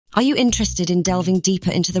Are you interested in delving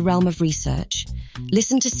deeper into the realm of research?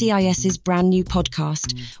 Listen to CIS's brand new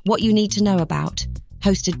podcast, What You Need to Know About,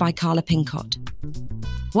 hosted by Carla Pincott.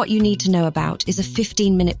 What You Need to Know About is a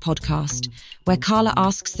 15-minute podcast where Carla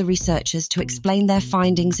asks the researchers to explain their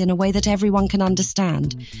findings in a way that everyone can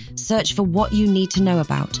understand. Search for What You Need to Know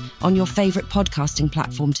About on your favorite podcasting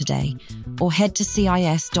platform today, or head to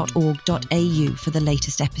cis.org.au for the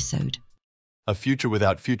latest episode. A Future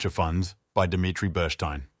Without Future Funds by Dimitri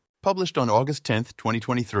Burshtein. Published on August 10th,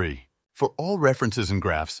 2023. For all references and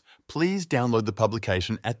graphs, please download the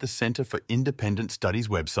publication at the Center for Independent Studies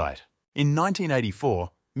website. In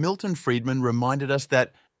 1984, Milton Friedman reminded us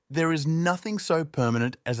that there is nothing so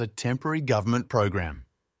permanent as a temporary government program.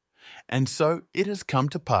 And so it has come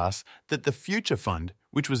to pass that the Future Fund,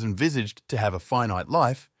 which was envisaged to have a finite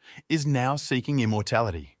life, is now seeking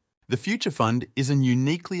immortality. The Future Fund is an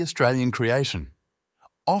uniquely Australian creation.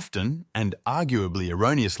 Often, and arguably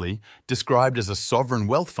erroneously, described as a sovereign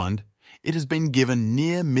wealth fund, it has been given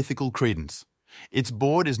near mythical credence. Its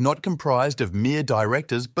board is not comprised of mere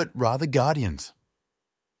directors but rather guardians.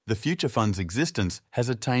 The Future Fund's existence has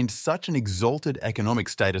attained such an exalted economic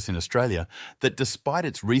status in Australia that despite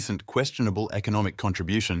its recent questionable economic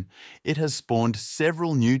contribution, it has spawned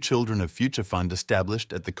several new children of Future Fund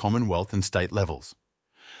established at the Commonwealth and state levels.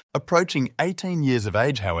 Approaching 18 years of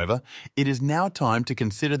age, however, it is now time to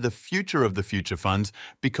consider the future of the Future Funds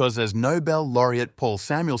because, as Nobel laureate Paul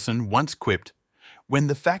Samuelson once quipped, "When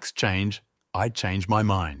the facts change, I change my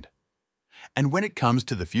mind." And when it comes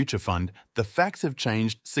to the Future Fund, the facts have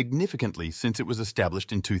changed significantly since it was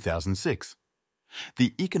established in 2006.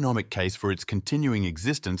 The economic case for its continuing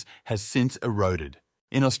existence has since eroded.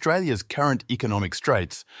 In Australia's current economic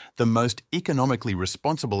straits, the most economically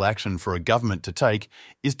responsible action for a government to take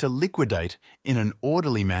is to liquidate, in an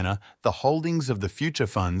orderly manner, the holdings of the Future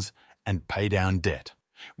Funds and pay down debt.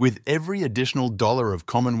 With every additional dollar of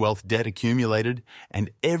Commonwealth debt accumulated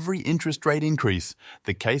and every interest rate increase,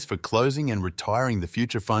 the case for closing and retiring the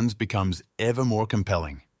Future Funds becomes ever more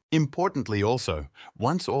compelling. Importantly also,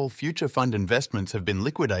 once all Future Fund investments have been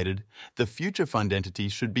liquidated, the Future Fund entity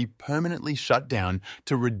should be permanently shut down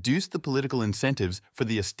to reduce the political incentives for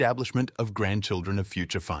the establishment of grandchildren of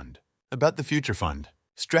Future Fund. About the Future Fund.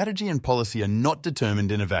 Strategy and policy are not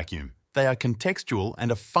determined in a vacuum. They are contextual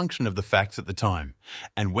and a function of the facts at the time.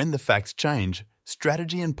 And when the facts change,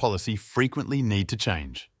 strategy and policy frequently need to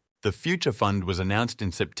change. The Future Fund was announced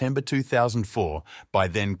in September 2004 by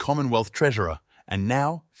then Commonwealth Treasurer and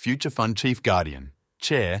now Future Fund Chief Guardian,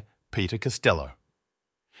 Chair Peter Costello.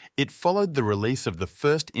 It followed the release of the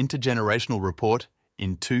first intergenerational report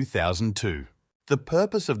in 2002. The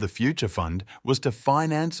purpose of the Future Fund was to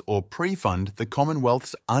finance or pre-fund the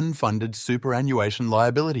Commonwealth's unfunded superannuation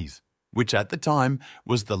liabilities, which at the time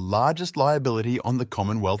was the largest liability on the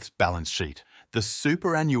Commonwealth's balance sheet. The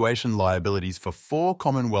superannuation liabilities for 4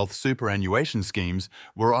 Commonwealth superannuation schemes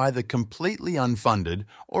were either completely unfunded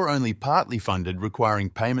or only partly funded, requiring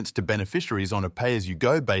payments to beneficiaries on a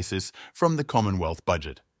pay-as-you-go basis from the Commonwealth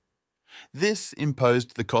budget. This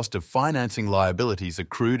imposed the cost of financing liabilities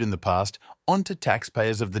accrued in the past onto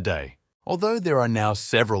taxpayers of the day. Although there are now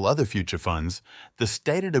several other Future Funds, the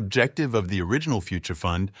stated objective of the original Future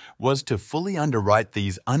Fund was to fully underwrite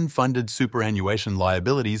these unfunded superannuation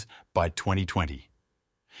liabilities by 2020.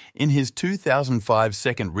 In his 2005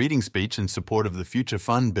 second reading speech in support of the Future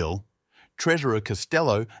Fund Bill, Treasurer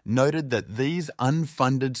Costello noted that these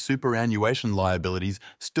unfunded superannuation liabilities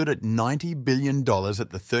stood at $90 billion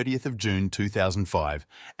at the 30th of June 2005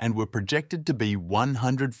 and were projected to be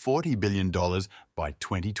 $140 billion by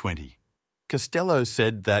 2020. Costello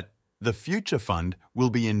said that the Future Fund will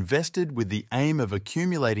be invested with the aim of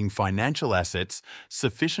accumulating financial assets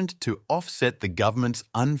sufficient to offset the government's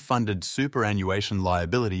unfunded superannuation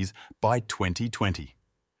liabilities by 2020.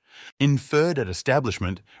 Inferred at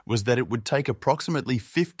establishment was that it would take approximately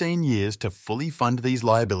 15 years to fully fund these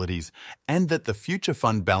liabilities and that the Future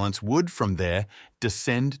Fund balance would, from there,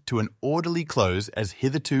 descend to an orderly close as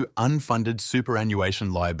hitherto unfunded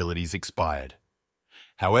superannuation liabilities expired.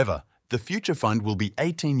 However, the Future Fund will be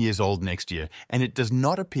 18 years old next year, and it does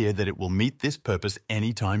not appear that it will meet this purpose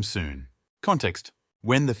anytime soon. Context.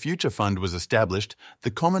 When the Future Fund was established,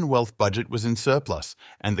 the Commonwealth budget was in surplus,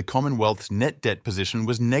 and the Commonwealth's net debt position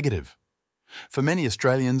was negative. For many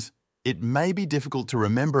Australians, it may be difficult to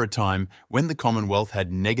remember a time when the Commonwealth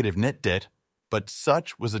had negative net debt, but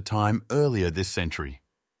such was a time earlier this century.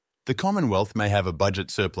 The Commonwealth may have a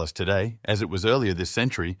budget surplus today, as it was earlier this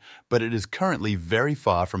century, but it is currently very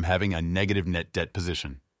far from having a negative net debt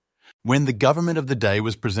position. When the government of the day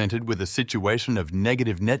was presented with a situation of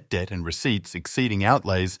negative net debt and receipts exceeding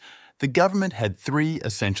outlays, The government had three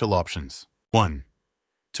essential options. 1.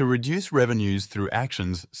 To reduce revenues through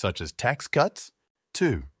actions such as tax cuts.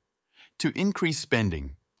 2. To increase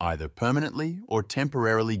spending, either permanently or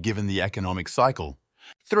temporarily given the economic cycle.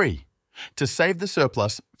 3. To save the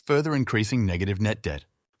surplus, further increasing negative net debt.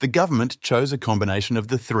 The government chose a combination of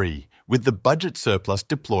the three, with the budget surplus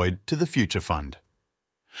deployed to the Future Fund.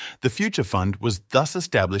 The Future Fund was thus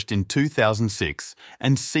established in 2006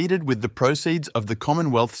 and seeded with the proceeds of the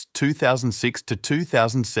Commonwealth's 2006 to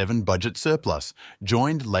 2007 budget surplus,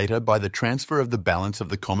 joined later by the transfer of the balance of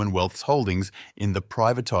the Commonwealth's holdings in the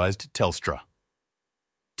privatised Telstra.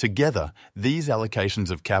 Together, these allocations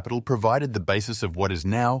of capital provided the basis of what is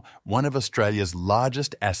now one of Australia's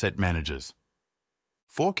largest asset managers.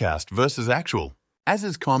 Forecast versus actual. As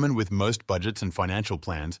is common with most budgets and financial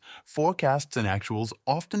plans, forecasts and actuals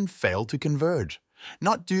often fail to converge,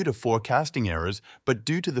 not due to forecasting errors, but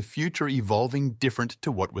due to the future evolving different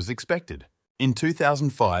to what was expected. In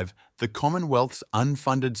 2005, the Commonwealth's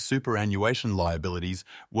unfunded superannuation liabilities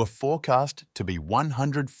were forecast to be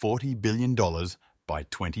 $140 billion by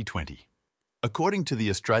 2020. According to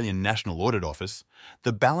the Australian National Audit Office,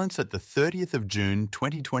 the balance at the 30th of June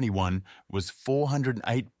 2021 was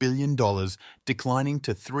 $408 billion, declining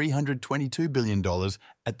to $322 billion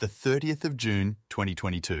at the 30th of June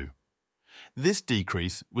 2022. This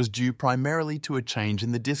decrease was due primarily to a change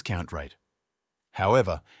in the discount rate.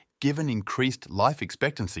 However, given increased life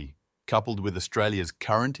expectancy, coupled with Australia's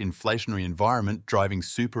current inflationary environment driving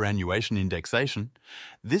superannuation indexation,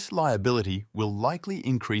 this liability will likely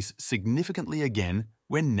increase significantly again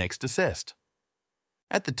when next assessed.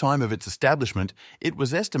 At the time of its establishment, it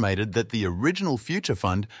was estimated that the original Future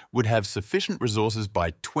Fund would have sufficient resources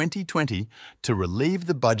by 2020 to relieve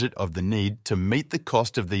the budget of the need to meet the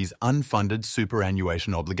cost of these unfunded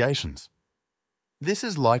superannuation obligations. This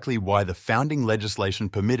is likely why the founding legislation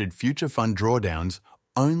permitted Future Fund drawdowns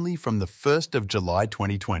only from the 1st of July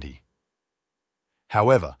 2020.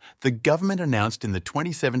 However, the government announced in the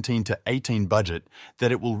 2017-18 budget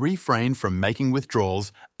that it will refrain from making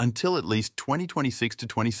withdrawals until at least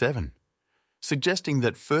 2026-27, suggesting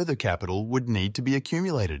that further capital would need to be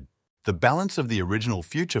accumulated. The balance of the original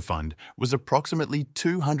Future Fund was approximately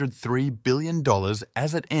 $203 billion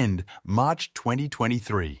as at end March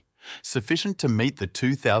 2023. Sufficient to meet the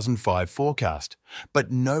 2005 forecast,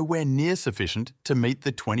 but nowhere near sufficient to meet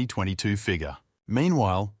the 2022 figure.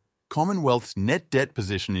 Meanwhile, Commonwealth's net debt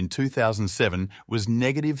position in 2007 was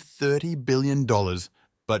negative $30 billion,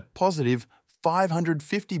 but positive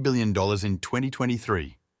 $550 billion in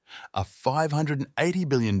 2023, a $580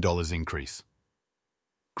 billion increase.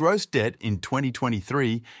 Gross debt in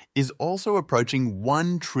 2023 is also approaching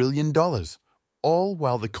 $1 trillion, all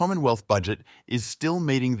while the Commonwealth budget is still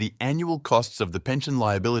meeting the annual costs of the pension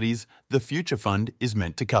liabilities the Future Fund is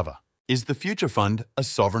meant to cover. Is the Future Fund a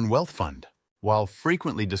sovereign wealth fund? While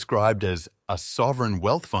frequently described as a sovereign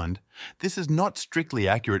wealth fund, this is not strictly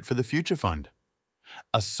accurate for the Future Fund.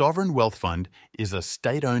 A sovereign wealth fund is a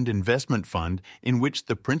state-owned investment fund in which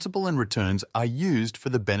the principal and returns are used for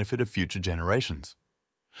the benefit of future generations.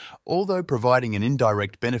 Although providing an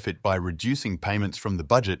indirect benefit by reducing payments from the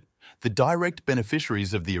budget, the direct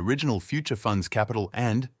beneficiaries of the original Future Fund's capital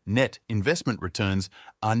and net investment returns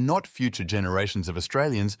are not future generations of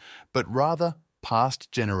Australians, but rather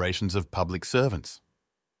past generations of public servants.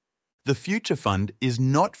 The Future Fund is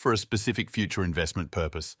not for a specific future investment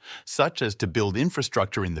purpose, such as to build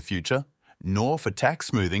infrastructure in the future, nor for tax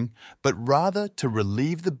smoothing, but rather to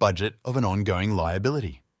relieve the budget of an ongoing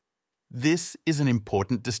liability. This is an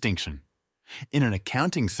important distinction. In an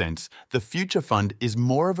accounting sense, the Future Fund is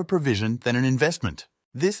more of a provision than an investment.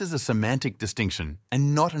 This is a semantic distinction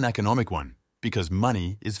and not an economic one, because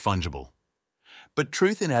money is fungible. But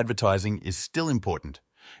truth in advertising is still important,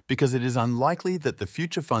 because it is unlikely that the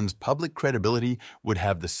Future Fund's public credibility would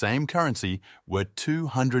have the same currency were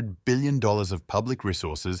 $200 billion of public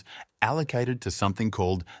resources allocated to something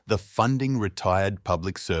called the Funding Retired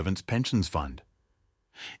Public Servants Pensions Fund.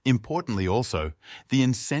 Importantly also, the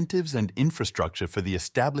incentives and infrastructure for the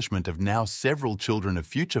establishment of now several Children of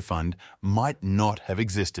Future Fund might not have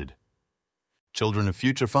existed. Children of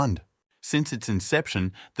Future Fund. Since its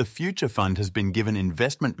inception, the Future Fund has been given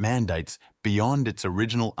investment mandates beyond its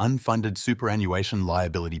original unfunded superannuation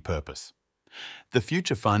liability purpose. The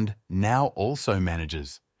Future Fund now also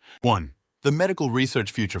manages 1. The Medical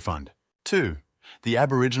Research Future Fund. 2. The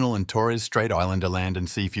Aboriginal and Torres Strait Islander Land and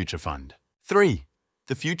Sea Future Fund. 3.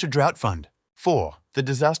 The Future Drought Fund. 4. The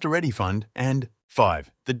Disaster Ready Fund. And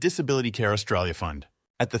 5. The Disability Care Australia Fund.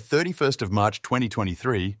 At the 31st of March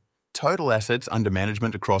 2023, total assets under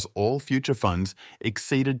management across all future funds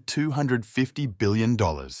exceeded $250 billion.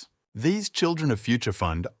 These Children of Future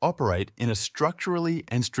Fund operate in a structurally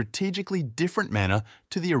and strategically different manner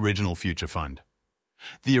to the original Future Fund.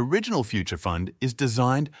 The original Future Fund is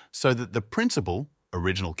designed so that the principal,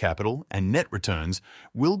 original capital, and net returns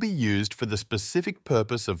will be used for the specific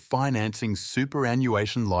purpose of financing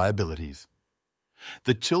superannuation liabilities.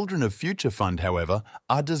 The Children of Future Fund, however,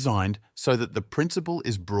 are designed so that the principal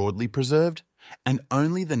is broadly preserved and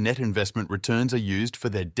only the net investment returns are used for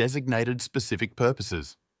their designated specific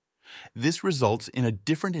purposes. This results in a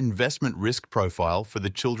different investment risk profile for the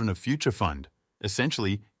Children of Future Fund,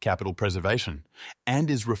 essentially capital preservation, and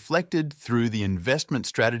is reflected through the investment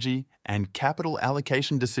strategy and capital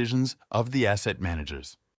allocation decisions of the asset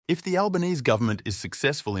managers. If the Albanese government is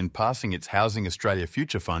successful in passing its Housing Australia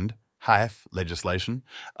Future Fund, HAF legislation,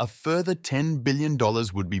 a further $10 billion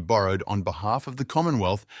would be borrowed on behalf of the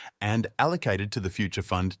Commonwealth and allocated to the Future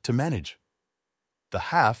Fund to manage. The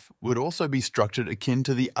HAF would also be structured akin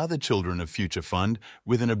to the other Children of Future Fund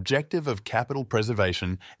with an objective of capital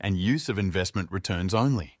preservation and use of investment returns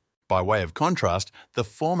only. By way of contrast, the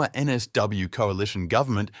former NSW coalition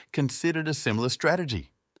government considered a similar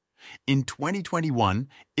strategy. In 2021,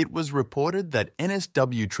 it was reported that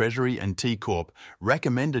NSW Treasury and T Corp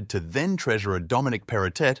recommended to then Treasurer Dominic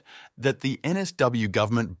Perrottet that the NSW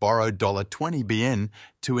government borrow $20 BN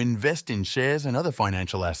to invest in shares and other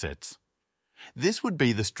financial assets. This would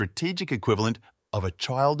be the strategic equivalent of a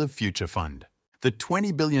Child of Future Fund. The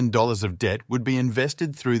 $20 billion of debt would be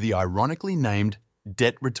invested through the ironically named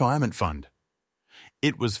Debt Retirement Fund.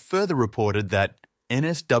 It was further reported that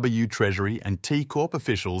NSW Treasury and T Corp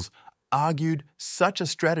officials argued such a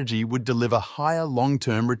strategy would deliver higher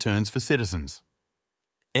long-term returns for citizens.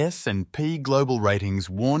 S&P Global Ratings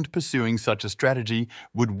warned pursuing such a strategy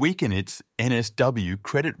would weaken its NSW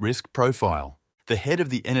credit risk profile. The head of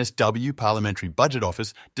the NSW Parliamentary Budget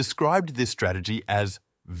Office described this strategy as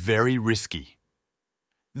very risky.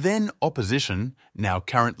 Then opposition, now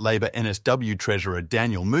current Labor NSW Treasurer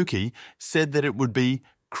Daniel Mookhey, said that it would be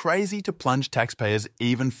crazy to plunge taxpayers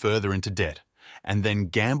even further into debt and then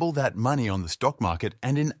gamble that money on the stock market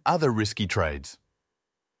and in other risky trades.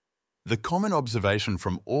 The common observation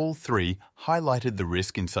from all three highlighted the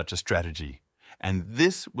risk in such a strategy, and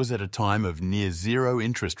this was at a time of near zero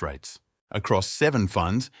interest rates. Across 7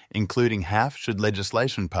 funds, including HAF should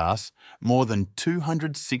legislation pass, more than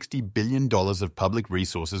 $260 billion of public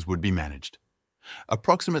resources would be managed.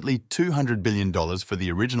 Approximately $200 billion for the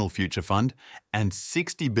original Future Fund and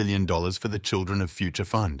 $60 billion for the Children of Future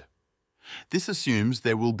Fund. This assumes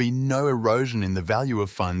there will be no erosion in the value of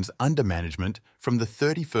funds under management from the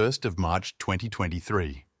 31st of March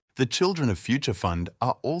 2023. The Children of Future Fund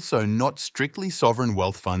are also not strictly sovereign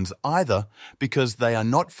wealth funds either, because they are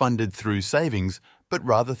not funded through savings, but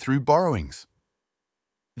rather through borrowings.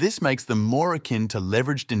 This makes them more akin to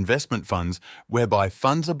leveraged investment funds, whereby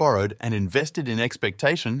funds are borrowed and invested in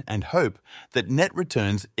expectation and hope that net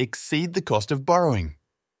returns exceed the cost of borrowing.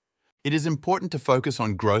 It is important to focus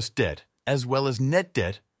on gross debt as well as net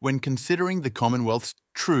debt when considering the Commonwealth's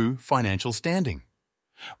true financial standing.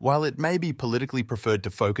 While it may be politically preferred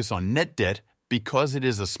to focus on net debt because it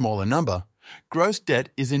is a smaller number, gross debt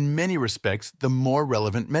is in many respects the more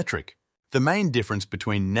relevant metric. The main difference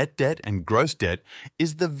between net debt and gross debt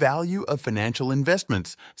is the value of financial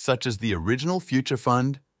investments such as the original Future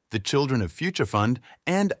Fund, the Children of Future Fund,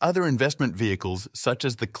 and other investment vehicles such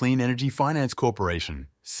as the Clean Energy Finance Corporation,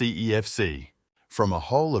 CEFC. From a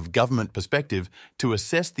whole of government perspective, to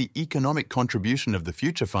assess the economic contribution of the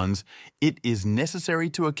future funds, it is necessary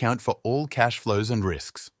to account for all cash flows and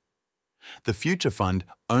risks. The Future Fund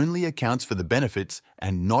only accounts for the benefits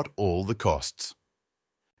and not all the costs.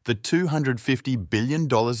 The $250 billion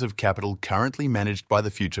of capital currently managed by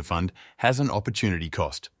the Future Fund has an opportunity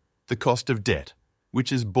cost, the cost of debt,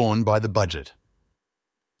 which is borne by the budget.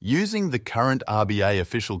 Using the current RBA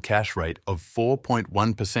official cash rate of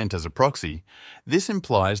 4.1% as a proxy, this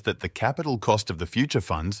implies that the capital cost of the future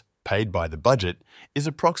funds, paid by the budget, is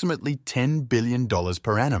approximately $10 billion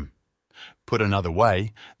per annum. Put another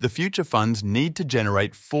way, the future funds need to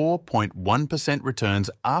generate 4.1% returns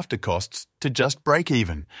after costs to just break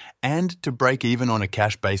even, and to break even on a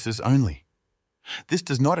cash basis only. This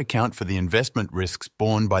does not account for the investment risks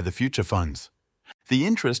borne by the future funds. The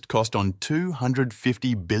interest cost on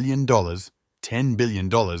 $250 billion, $10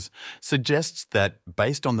 billion, suggests that,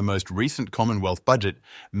 based on the most recent Commonwealth budget,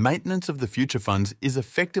 maintenance of the future funds is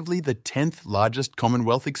effectively the 10th largest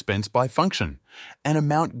Commonwealth expense by function, an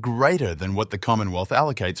amount greater than what the Commonwealth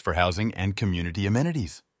allocates for housing and community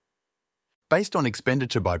amenities. Based on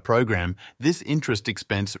expenditure by program, this interest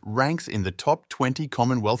expense ranks in the top 20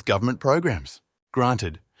 Commonwealth government programs.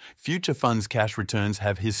 Granted, Future funds' cash returns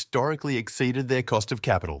have historically exceeded their cost of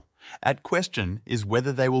capital. At question is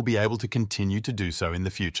whether they will be able to continue to do so in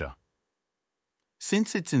the future.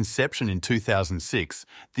 Since its inception in 2006,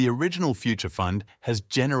 the original Future Fund has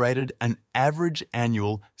generated an average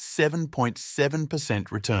annual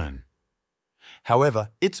 7.7% return. However,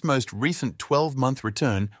 its most recent 12-month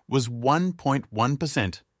return was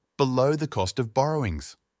 1.1%, below the cost of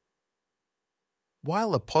borrowings.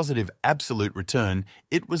 While a positive absolute return,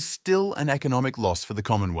 it was still an economic loss for the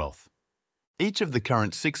Commonwealth. Each of the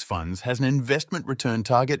current 6 funds has an investment return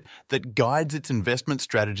target that guides its investment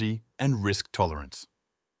strategy and risk tolerance.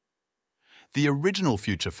 The original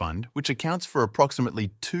Future Fund, which accounts for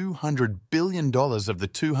approximately $200 billion of the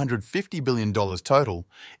 $250 billion total,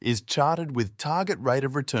 is charted with target rate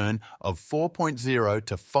of return of 4.0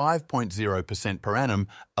 to 5.0% per annum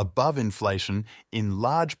above inflation, in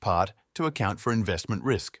large part to account for investment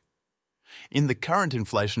risk. In the current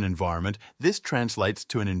inflation environment, this translates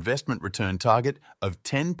to an investment return target of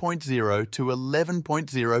 10.0 to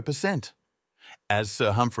 11.0%. As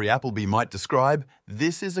Sir Humphrey Appleby might describe,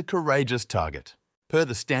 this is a courageous target. Per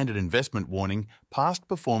the standard investment warning, past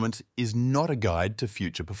performance is not a guide to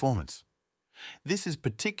future performance. This is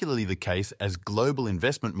particularly the case as global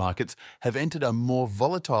investment markets have entered a more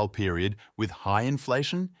volatile period with high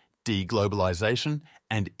inflation, deglobalization,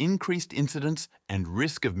 and increased incidence and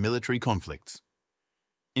risk of military conflicts.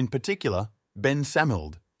 In particular, Ben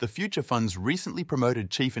Samueld, the Future Fund's recently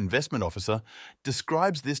promoted Chief Investment Officer,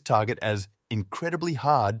 describes this target as incredibly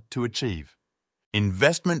hard to achieve.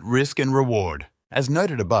 Investment risk and reward. As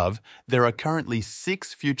noted above, there are currently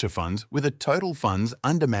 6 future funds with a total funds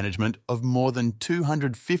under management of more than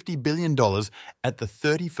 $250 billion at the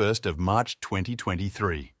 31st of March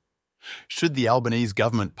 2023. Should the Albanese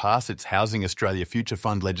government pass its Housing Australia Future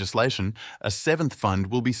Fund legislation, a 7th fund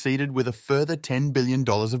will be seeded with a further $10 billion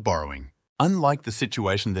of borrowing. Unlike the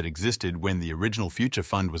situation that existed when the original Future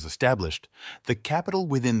Fund was established, the capital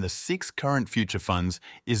within the 6 current future funds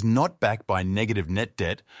is not backed by negative net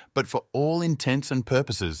debt, but for all intents and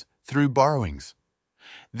purposes, through borrowings.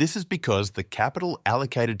 This is because the capital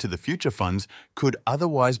allocated to the future funds could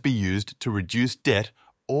otherwise be used to reduce debt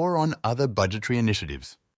or on other budgetary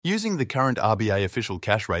initiatives. Using the current RBA official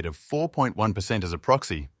cash rate of 4.1% as a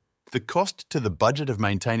proxy, the cost to the budget of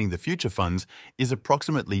maintaining the future funds is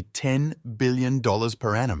approximately $10 billion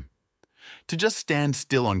per annum. To just stand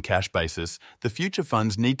still on cash basis, the future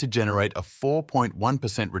funds need to generate a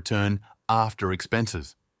 4.1% return after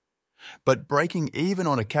expenses. But breaking even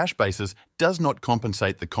on a cash basis does not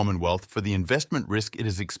compensate the Commonwealth for the investment risk it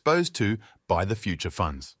is exposed to by the future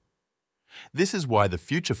funds. This is why the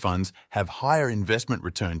future funds have higher investment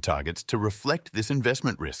return targets to reflect this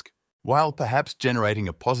investment risk. While perhaps generating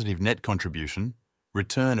a positive net contribution,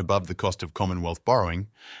 return above the cost of Commonwealth borrowing,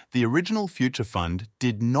 the original future fund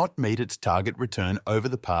did not meet its target return over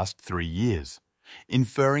the past 3 years,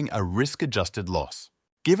 inferring a risk-adjusted loss.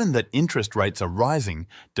 Given that interest rates are rising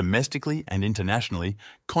domestically and internationally,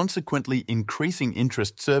 consequently increasing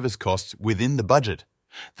interest service costs within the budget,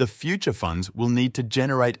 the future funds will need to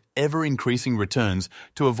generate ever-increasing returns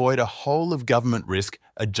to avoid a whole-of-government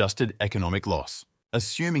risk-adjusted economic loss,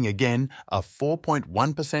 assuming again a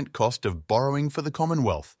 4.1% cost of borrowing for the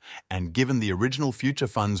Commonwealth, and given the original future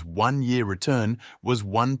fund's 1-year return was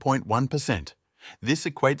 1.1%. This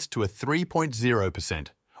equates to a 3.0%,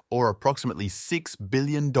 or approximately $6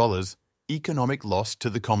 billion economic loss to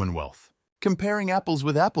the Commonwealth. Comparing apples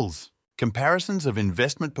with apples. Comparisons of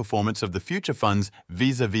investment performance of the future funds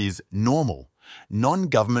vis-à-vis normal,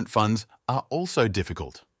 non-government funds are also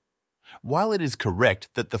difficult. While it is correct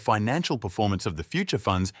that the financial performance of the future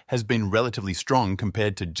funds has been relatively strong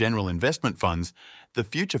compared to general investment funds, the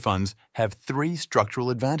future funds have 3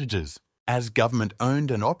 structural advantages. As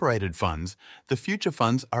government-owned and operated funds, the future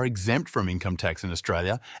funds are exempt from income tax in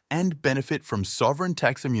Australia and benefit from sovereign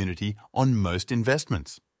tax immunity on most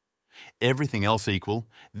investments. Everything else equal,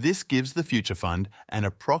 this gives the future fund an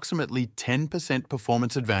approximately 10%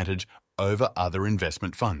 performance advantage over other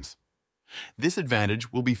investment funds. This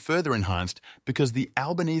advantage will be further enhanced because the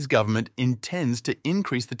Albanese government intends to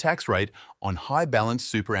increase the tax rate on high balance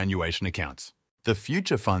superannuation accounts. The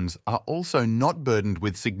future funds are also not burdened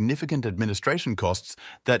with significant administration costs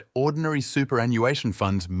that ordinary superannuation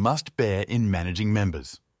funds must bear in managing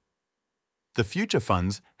members. The future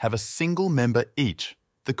funds have a single member each,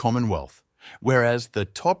 the Commonwealth, whereas the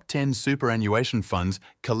top 10 superannuation funds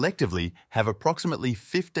collectively have approximately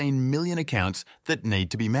 15 million accounts that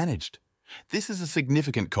need to be managed. This is a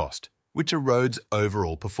significant cost, which erodes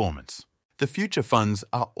overall performance. The future funds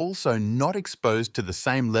are also not exposed to the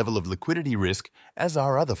same level of liquidity risk as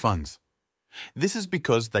are other funds. This is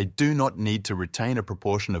because they do not need to retain a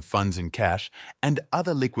proportion of funds in cash and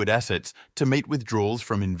other liquid assets to meet withdrawals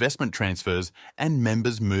from investment transfers and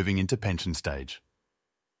members moving into pension stage.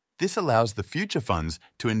 This allows the future funds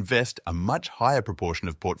to invest a much higher proportion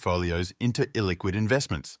of portfolios into illiquid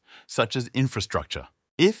investments, such as infrastructure.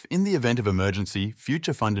 If, in the event of emergency,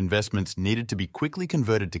 future fund investments needed to be quickly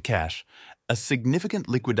converted to cash, a significant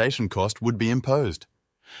liquidation cost would be imposed.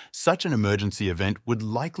 Such an emergency event would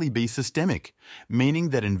likely be systemic, meaning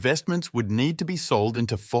that investments would need to be sold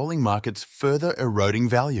into falling markets, further eroding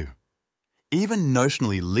value. Even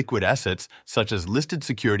notionally liquid assets, such as listed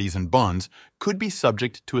securities and bonds, could be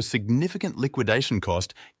subject to a significant liquidation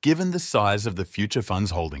cost given the size of the future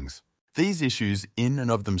fund's holdings. These issues in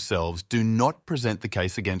and of themselves do not present the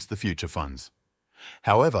case against the future funds.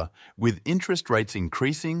 However, with interest rates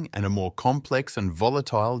increasing and a more complex and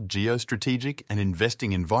volatile geostrategic and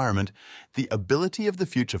investing environment, the ability of the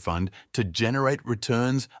future fund to generate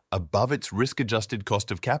returns above its risk-adjusted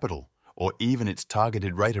cost of capital, or even its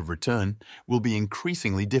targeted rate of return, will be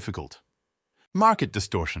increasingly difficult. Market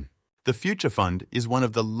distortion. The future fund is one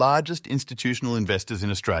of the largest institutional investors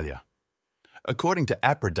in Australia. According to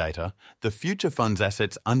APRA data, the future fund's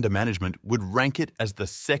assets under management would rank it as the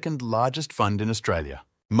second largest fund in Australia.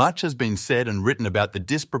 Much has been said and written about the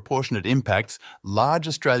disproportionate impacts large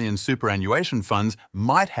Australian superannuation funds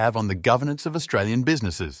might have on the governance of Australian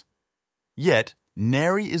businesses. Yet,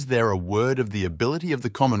 nary is there a word of the ability of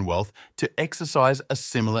the Commonwealth to exercise a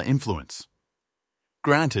similar influence.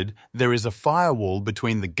 Granted, there is a firewall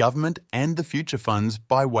between the government and the future funds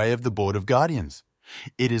by way of the Board of Guardians.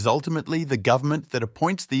 It is ultimately the government that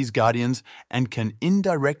appoints these guardians and can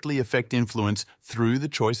indirectly affect influence through the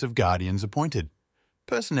choice of guardians appointed.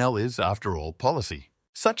 Personnel is, after all, policy.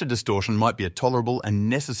 Such a distortion might be a tolerable and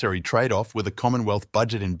necessary trade-off with a Commonwealth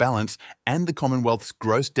budget in balance and the Commonwealth's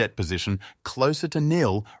gross debt position closer to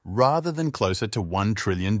nil rather than closer to $1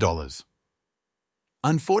 trillion.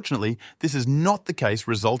 Unfortunately, this is not the case,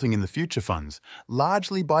 resulting in the future funds,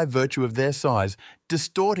 largely by virtue of their size,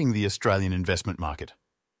 distorting the Australian investment market.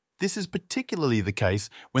 This is particularly the case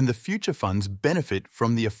when the future funds benefit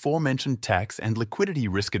from the aforementioned tax and liquidity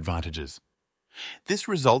risk advantages. This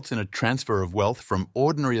results in a transfer of wealth from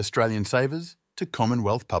ordinary Australian savers to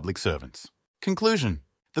Commonwealth public servants. Conclusion.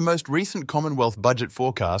 The most recent Commonwealth budget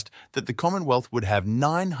forecast that the Commonwealth would have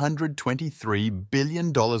 $923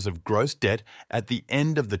 billion of gross debt at the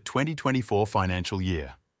end of the 2024 financial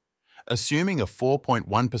year. Assuming a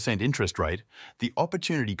 4.1% interest rate, the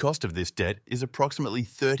opportunity cost of this debt is approximately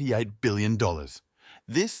 $38 billion.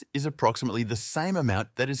 This is approximately the same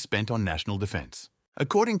amount that is spent on national defence.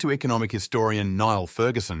 According to economic historian Niall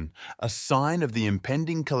Ferguson, a sign of the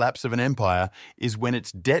impending collapse of an empire is when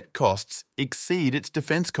its debt costs exceed its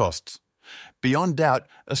defence costs. Beyond doubt,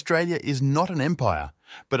 Australia is not an empire,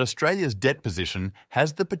 but Australia's debt position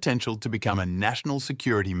has the potential to become a national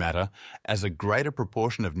security matter as a greater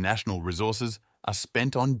proportion of national resources are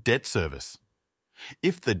spent on debt service.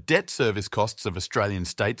 If the debt service costs of Australian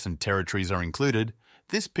states and territories are included,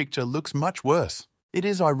 this picture looks much worse. It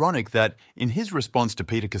is ironic that, in his response to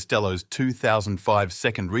Peter Costello's 2005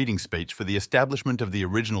 second reading speech for the establishment of the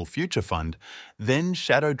original Future Fund, then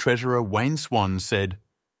Shadow Treasurer Wayne Swan said,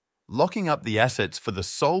 "Locking up the assets for the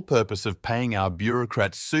sole purpose of paying our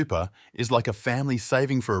bureaucrats super is like a family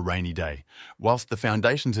saving for a rainy day, whilst the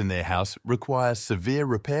foundations in their house require severe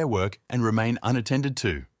repair work and remain unattended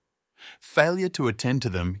to. Failure to attend to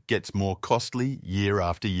them gets more costly year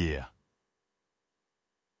after year."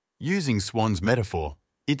 Using Swan's metaphor,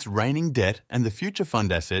 its reigning debt and the future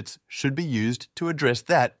fund assets should be used to address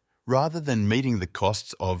that rather than meeting the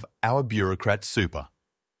costs of our bureaucrat super.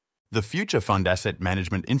 The future fund asset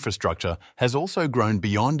management infrastructure has also grown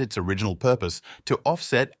beyond its original purpose to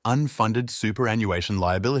offset unfunded superannuation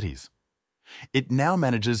liabilities. It now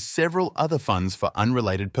manages several other funds for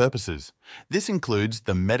unrelated purposes. This includes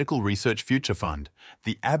the Medical Research Future Fund,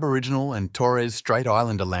 the Aboriginal and Torres Strait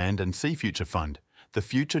Islander Land and Sea Future Fund, the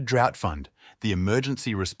Future Drought Fund, the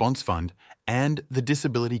Emergency Response Fund, and the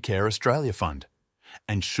Disability Care Australia Fund.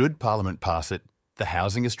 And should Parliament pass it, the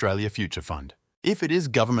Housing Australia Future Fund. If it is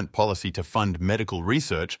government policy to fund medical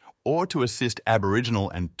research or to assist Aboriginal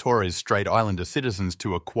and Torres Strait Islander citizens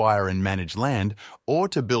to acquire and manage land or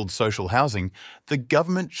to build social housing, the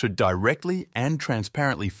government should directly and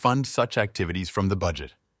transparently fund such activities from the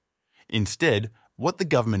budget. Instead, what the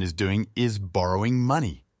government is doing is borrowing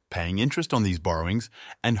money, paying interest on these borrowings,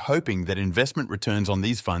 and hoping that investment returns on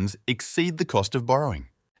these funds exceed the cost of borrowing.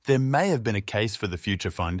 There may have been a case for the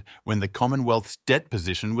Future Fund when the Commonwealth's debt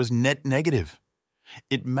position was net negative.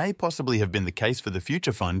 It may possibly have been the case for the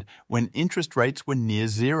Future Fund when interest rates were near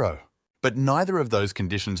zero. but neither of those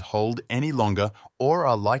conditions hold any longer or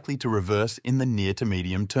are likely to reverse in the near to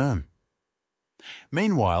medium term.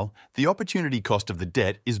 Meanwhile, the opportunity cost of the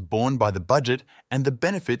debt is borne by the budget and the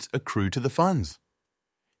benefits accrue to the funds.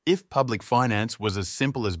 If public finance was as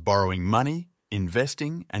simple as borrowing money,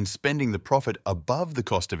 investing and spending the profit above the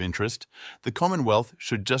cost of interest, the Commonwealth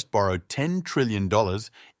should just borrow $10 trillion,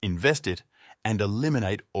 invest it, and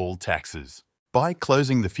eliminate all taxes. By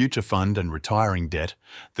closing the future fund and retiring debt,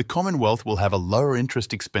 the Commonwealth will have a lower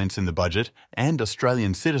interest expense in the budget and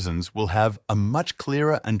Australian citizens will have a much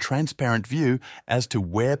clearer and transparent view as to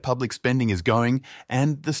where public spending is going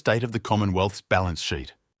and the state of the Commonwealth's balance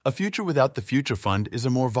sheet. A future without the future fund is a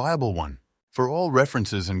more viable one. For all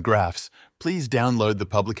references and graphs, please download the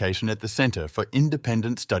publication at the Centre for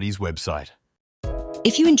Independent Studies website.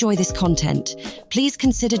 If you enjoy this content, please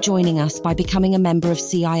consider joining us by becoming a member of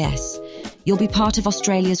CIS. You'll be part of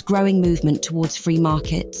Australia's growing movement towards free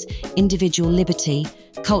markets, individual liberty,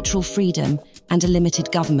 cultural freedom, and a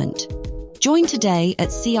limited government. Join today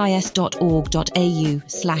at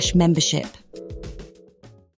cis.org.au/membership.